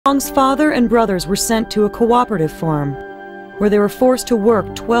Loung's father and brothers were sent to a cooperative farm, where they were forced to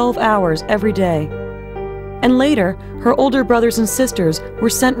work 12 hours every day. And later, her older brothers and sisters were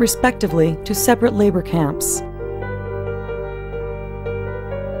sent respectively to separate labor camps.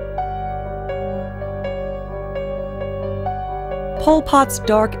 Pol Pot's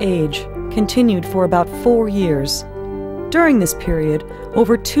dark age continued for about 4 years. During this period,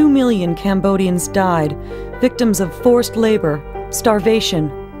 over 2 million Cambodians died, victims of forced labor,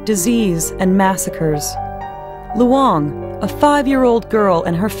 starvation, disease, and massacres. Loung, a 5-year-old girl,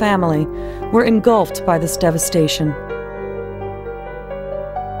 and her family were engulfed by this devastation.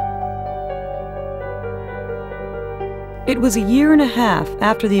 It was a year and a half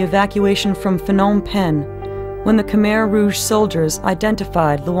after the evacuation from Phnom Penh when the Khmer Rouge soldiers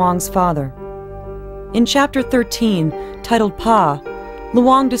identified Loung's father. In Chapter 13, titled Pa,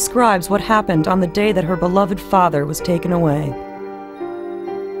 Loung describes what happened on the day that her beloved father was taken away.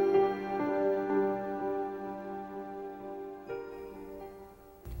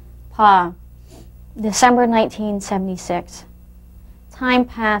 Pa, December 1976. Time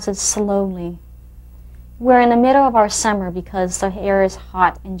passes slowly. We're in the middle of our summer because the air is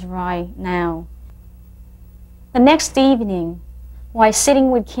hot and dry now. The next evening, while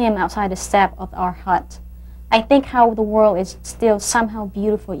sitting with Kim outside the step of our hut, I think how the world is still somehow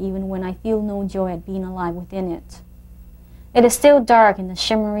beautiful even when I feel no joy at being alive within it. It is still dark, and the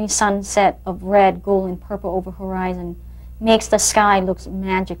shimmery sunset of red, gold, and purple over the horizon makes the sky look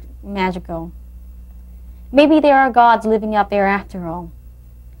magical. Maybe there are gods living up there after all.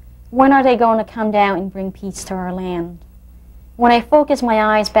 When are they going to come down and bring peace to our land? When I focus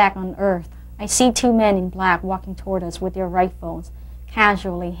my eyes back on earth, I see 2 men in black walking toward us with their rifles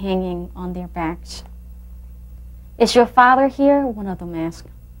casually hanging on their backs. Is your father here? One of them asks.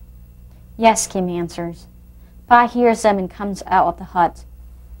 Yes, Kim answers. Pa hears them and comes out of the hut.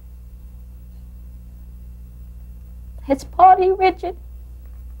 His body rigid.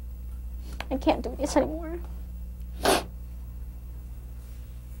 I can't do this anymore.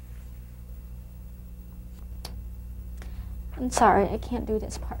 I'm sorry, I can't do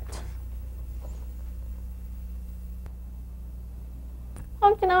this part.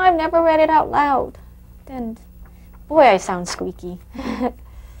 You know, I've never read it out loud. And boy, I sound squeaky.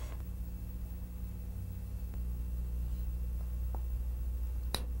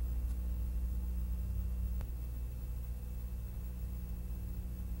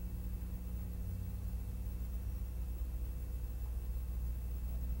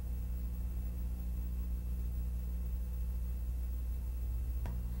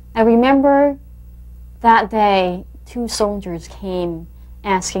 I remember that day 2 soldiers came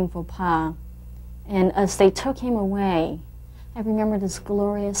asking for Pa, and as they took him away, I remember this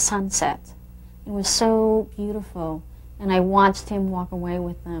glorious sunset. It was so beautiful, and I watched him walk away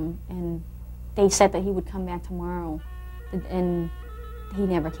with them, and they said that he would come back tomorrow, and he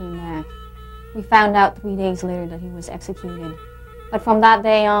never came back. We found out 3 days later that he was executed. But from that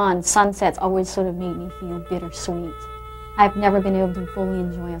day on, sunsets always sort of made me feel bittersweet. I've never been able to fully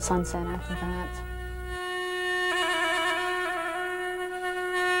enjoy a sunset after that.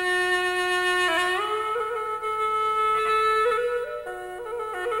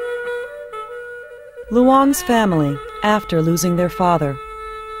 Loung's family after losing their father.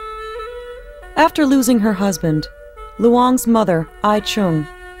 After losing her husband, Loung's mother, Ai Chung,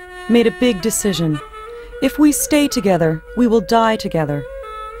 made a big decision. If we stay together, we will die together.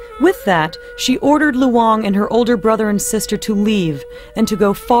 With that, she ordered Loung and her older brother and sister to leave and to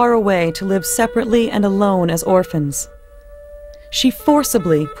go far away to live separately and alone as orphans. She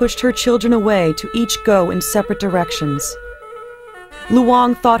forcibly pushed her children away to each go in separate directions.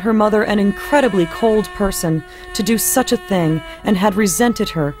 Loung thought her mother an incredibly cold person to do such a thing and had resented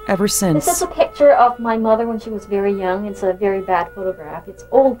her ever since. This is a picture of my mother when she was very young. It's a very bad photograph. It's an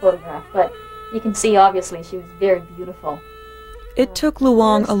old photograph, but you can see obviously she was very beautiful. It took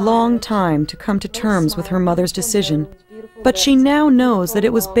Loung a long time to come to terms with her mother's decision, but she now knows that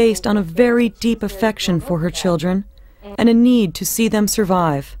it was based on a very deep affection for her children and a need to see them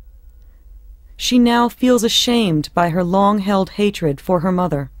survive. She now feels ashamed by her long-held hatred for her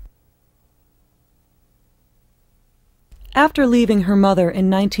mother. After leaving her mother in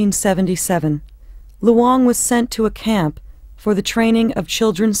 1977, Loung was sent to a camp for the training of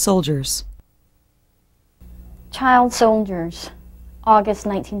children soldiers. Child soldiers, August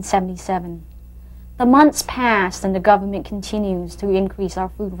 1977. The months passed and the government continues to increase our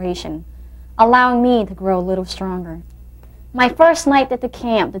food ration, allowing me to grow a little stronger. My first night at the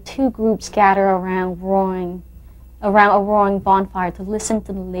camp, the 2 groups gather around a roaring bonfire to listen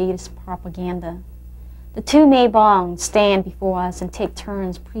to the latest propaganda. The two Maybong stand before us and take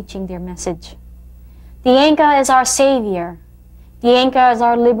turns preaching their message. The Inca is our savior. The Inca is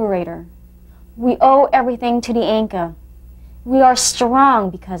our liberator. We owe everything to the Inca. We are strong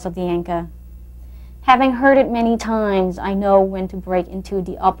because of the Inca. Having heard it many times, I know when to break into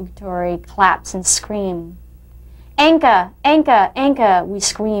the obligatory claps and scream. Inca, Inca, Inca, we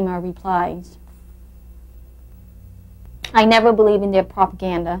scream our replies. I never believed in their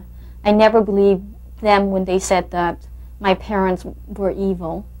propaganda. I never believed them when they said that my parents were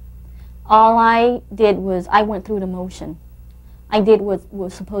evil. All I did was I went through the motion. I did what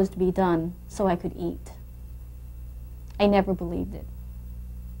was supposed to be done so I could eat. I never believed it.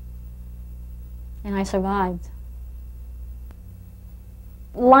 And I survived.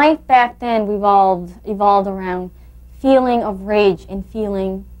 Life back then evolved around feeling of rage and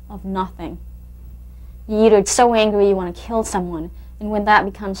feeling of nothing. You're either so angry you want to kill someone, and when that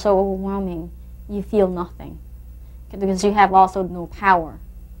becomes so overwhelming, you feel nothing, because you have also no power.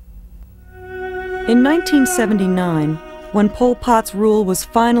 In 1979, when Pol Pot's rule was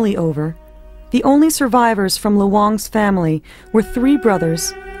finally over, the only survivors from Luong's family were three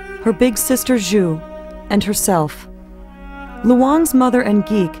brothers, her big sister Zhu, and herself. Luong's mother and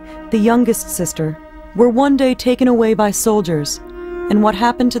Geek, the youngest sister, were one day taken away by soldiers, and what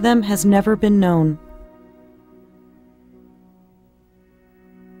happened to them has never been known.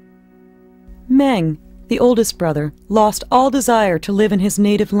 Meng, the oldest brother, lost all desire to live in his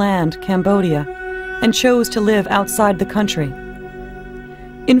native land, Cambodia, and chose to live outside the country.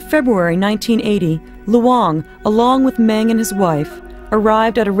 In February 1980, Luong, along with Meng and his wife,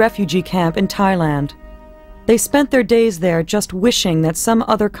 arrived at a refugee camp in Thailand. They spent their days there just wishing that some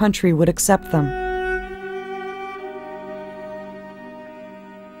other country would accept them.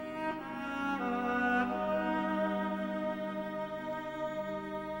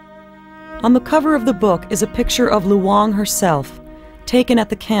 On the cover of the book is a picture of Luong herself, taken at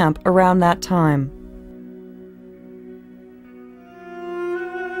the camp around that time.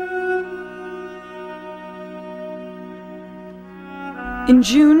 In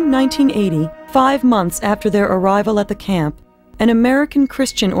June 1980, 5 months after their arrival at the camp, an American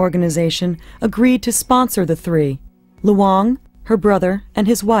Christian organization agreed to sponsor the three, Luong, her brother, and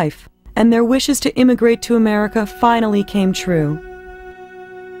his wife, and their wishes to immigrate to America finally came true.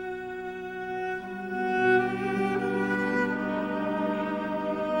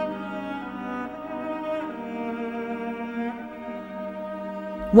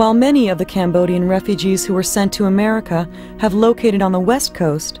 While many of the Cambodian refugees who were sent to America have located on the West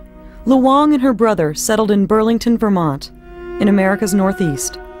Coast, Luong and her brother settled in Burlington, Vermont, in America's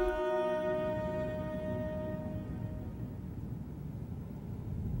Northeast.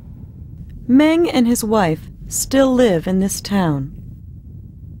 Meng and his wife still live in this town.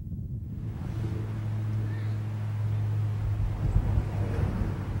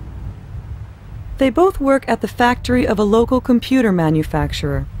 They both work at the factory of a local computer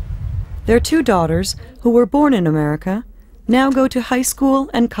manufacturer. Their two daughters, who were born in America, now go to high school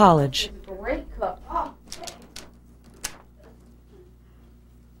and college.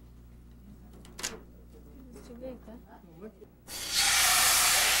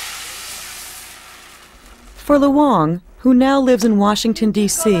 For Luong, who now lives in Washington,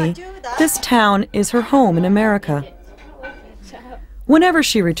 D.C., this town is her home in America. Whenever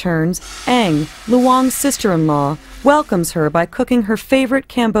she returns, Ang, Luong's sister-in-law, welcomes her by cooking her favorite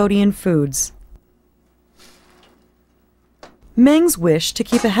Cambodian foods. Meng's wish to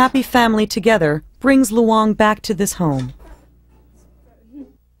keep a happy family together brings Luong back to this home.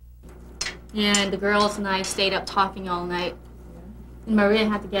 Yeah, and the girls and I stayed up talking all night. And Maria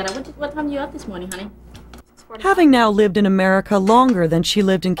had to get up. What time are you up this morning, honey? Having now lived in America longer than she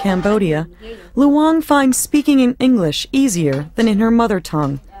lived in Cambodia, Luong finds speaking in English easier than in her mother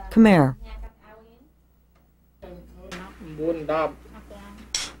tongue, Khmer.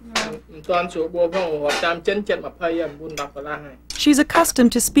 She's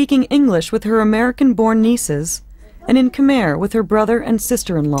accustomed to speaking English with her American-born nieces, and in Khmer with her brother and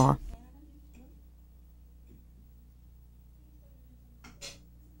sister-in-law.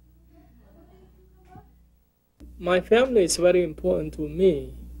 My family is very important to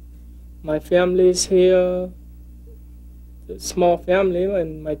me. My family is here, a small family,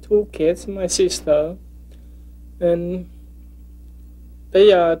 and my two kids, my sister, and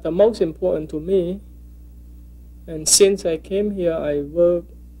they are the most important to me. And since I came here, I work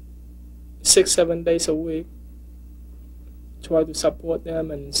 6-7 days a week, try to support them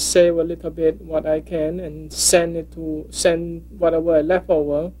and save a little bit what I can, and send whatever I left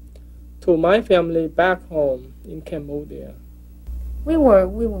over to my family back home in Cambodia. We were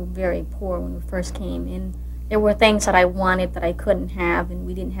very poor when we first came, and there were things that I wanted that I couldn't have, and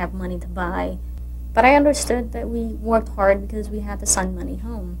we didn't have money to buy. But I understood that we worked hard because we had to send money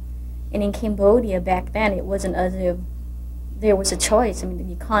home. And in Cambodia back then, it wasn't as if there was a choice. I mean,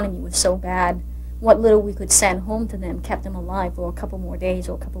 the economy was so bad. What little we could send home to them kept them alive for a couple more days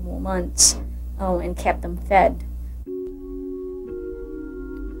or a couple more months, and kept them fed.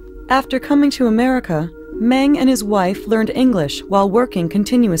 After coming to America, Meng and his wife learned English while working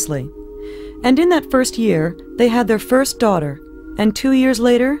continuously. And in that first year, they had their first daughter, and 2 years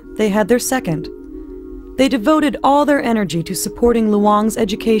later, they had their second. They devoted all their energy to supporting Luang's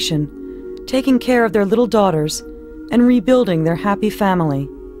education, taking care of their little daughters, and rebuilding their happy family.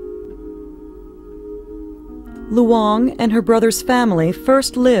 Loung and her brother's family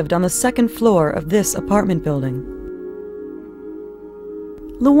first lived on the second floor of this apartment building.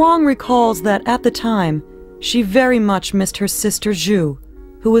 Loung recalls that at the time, she very much missed her sister Zhu,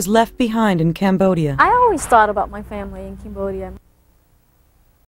 who was left behind in Cambodia. I always thought about my family in Cambodia.